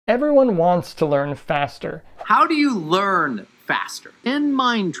Everyone wants to learn faster. How do you learn faster? 10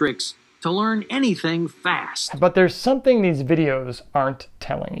 mind tricks to learn anything fast. But there's something these videos aren't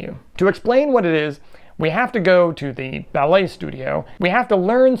telling you. To explain what it is, we have to go to the ballet studio, we have to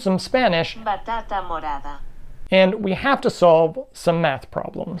learn some Spanish, Batata morada. and we have to solve some math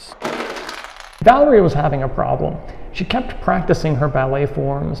problems. Valerie was having a problem. She kept practicing her ballet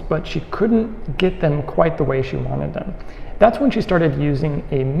forms, but she couldn't get them quite the way she wanted them. That's when she started using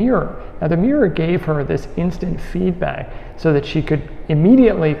a mirror. Now the mirror gave her this instant feedback so that she could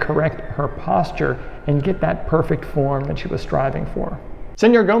immediately correct her posture and get that perfect form that she was striving for.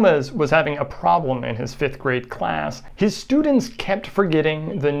 Senor Gomez was having a problem in his 5th grade class. His students kept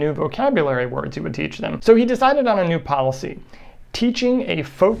forgetting the new vocabulary words he would teach them. So he decided on a new policy, teaching a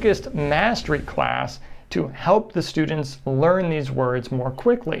focused mastery class to help the students learn these words more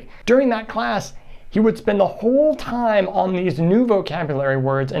quickly. During that class, he would spend the whole time on these new vocabulary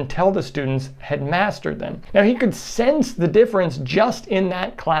words until the students had mastered them. Now he could sense the difference just in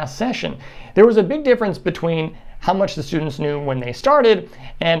that class session. There was a big difference between how much the students knew when they started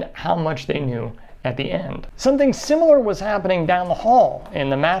and how much they knew at the end. Something similar was happening down the hall in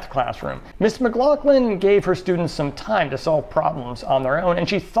the math classroom. Miss McLaughlin gave her students some time to solve problems on their own, and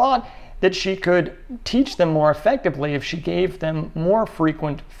she thought that she could teach them more effectively if she gave them more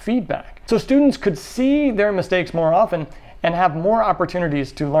frequent feedback. So students could see their mistakes more often and have more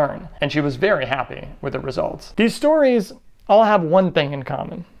opportunities to learn. And she was very happy with the results. These stories all have one thing in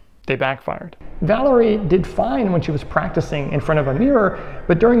common. They backfired. Valerie did fine when she was practicing in front of a mirror,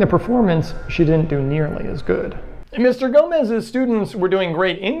 but during the performance, she didn't do nearly as good. And Mr. Gomez's students were doing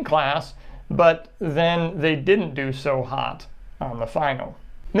great in class, but then they didn't do so hot on the final.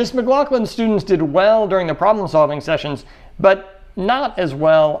 Miss McLaughlin's students did well during the problem-solving sessions, but not as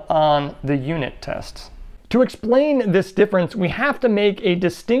well on the unit tests. To explain this difference, we have to make a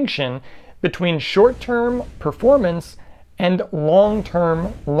distinction between short-term performance and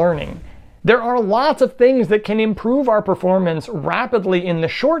long-term learning. There are lots of things that can improve our performance rapidly in the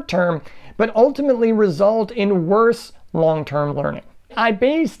short term, but ultimately result in worse long-term learning. I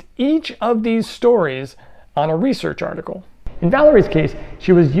based each of these stories on a research article. In Valerie's case,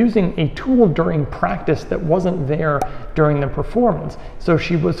 she was using a tool during practice that wasn't there during the performance. So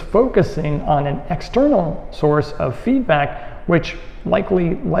she was focusing on an external source of feedback, which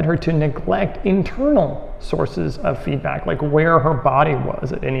likely led her to neglect internal sources of feedback, like where her body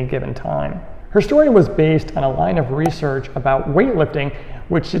was at any given time. Her story was based on a line of research about weightlifting,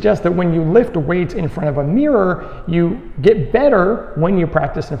 which suggests that when you lift weights in front of a mirror, you get better when you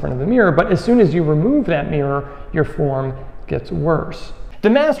practice in front of the mirror, but as soon as you remove that mirror, your form gets worse. The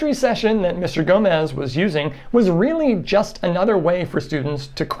mastery session that Mr. Gomez was using was really just another way for students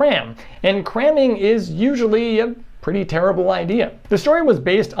to cram, and cramming is usually a pretty terrible idea. The story was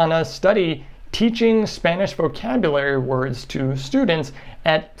based on a study teaching Spanish vocabulary words to students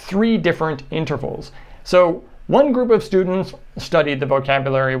at 3 different intervals. So one group of students studied the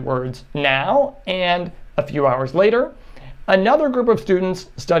vocabulary words now and a few hours later. Another group of students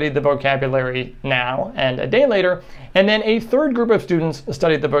studied the vocabulary now and a day later, and then a third group of students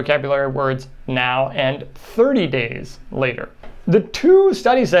studied the vocabulary words now and 30 days later. The 2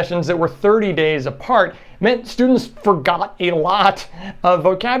 study sessions that were 30 days apart meant students forgot a lot of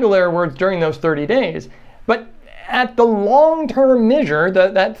vocabulary words during those 30 days. But at the long-term measure,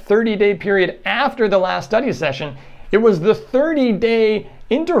 that 30-day period after the last study session, it was the 30-day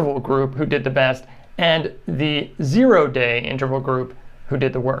interval group who did the best, and the 0-day interval group who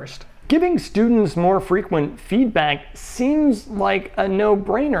did the worst. Giving students more frequent feedback seems like a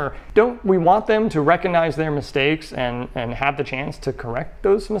no-brainer. Don't we want them to recognize their mistakes and have the chance to correct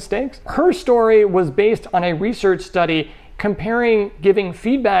those mistakes? Her story was based on a research study comparing giving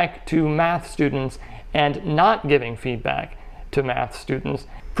feedback to math students and not giving feedback to math students.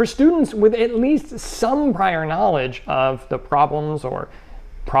 For students with at least some prior knowledge of the problems or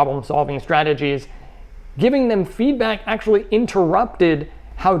problem-solving strategies, giving them feedback actually interrupted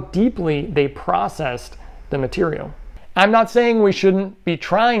how deeply they processed the material. I'm not saying we shouldn't be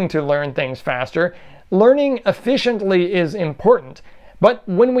trying to learn things faster. Learning efficiently is important, but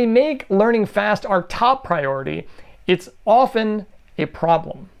when we make learning fast our top priority, it's often a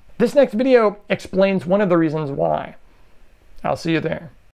problem. This next video explains one of the reasons why. I'll see you there.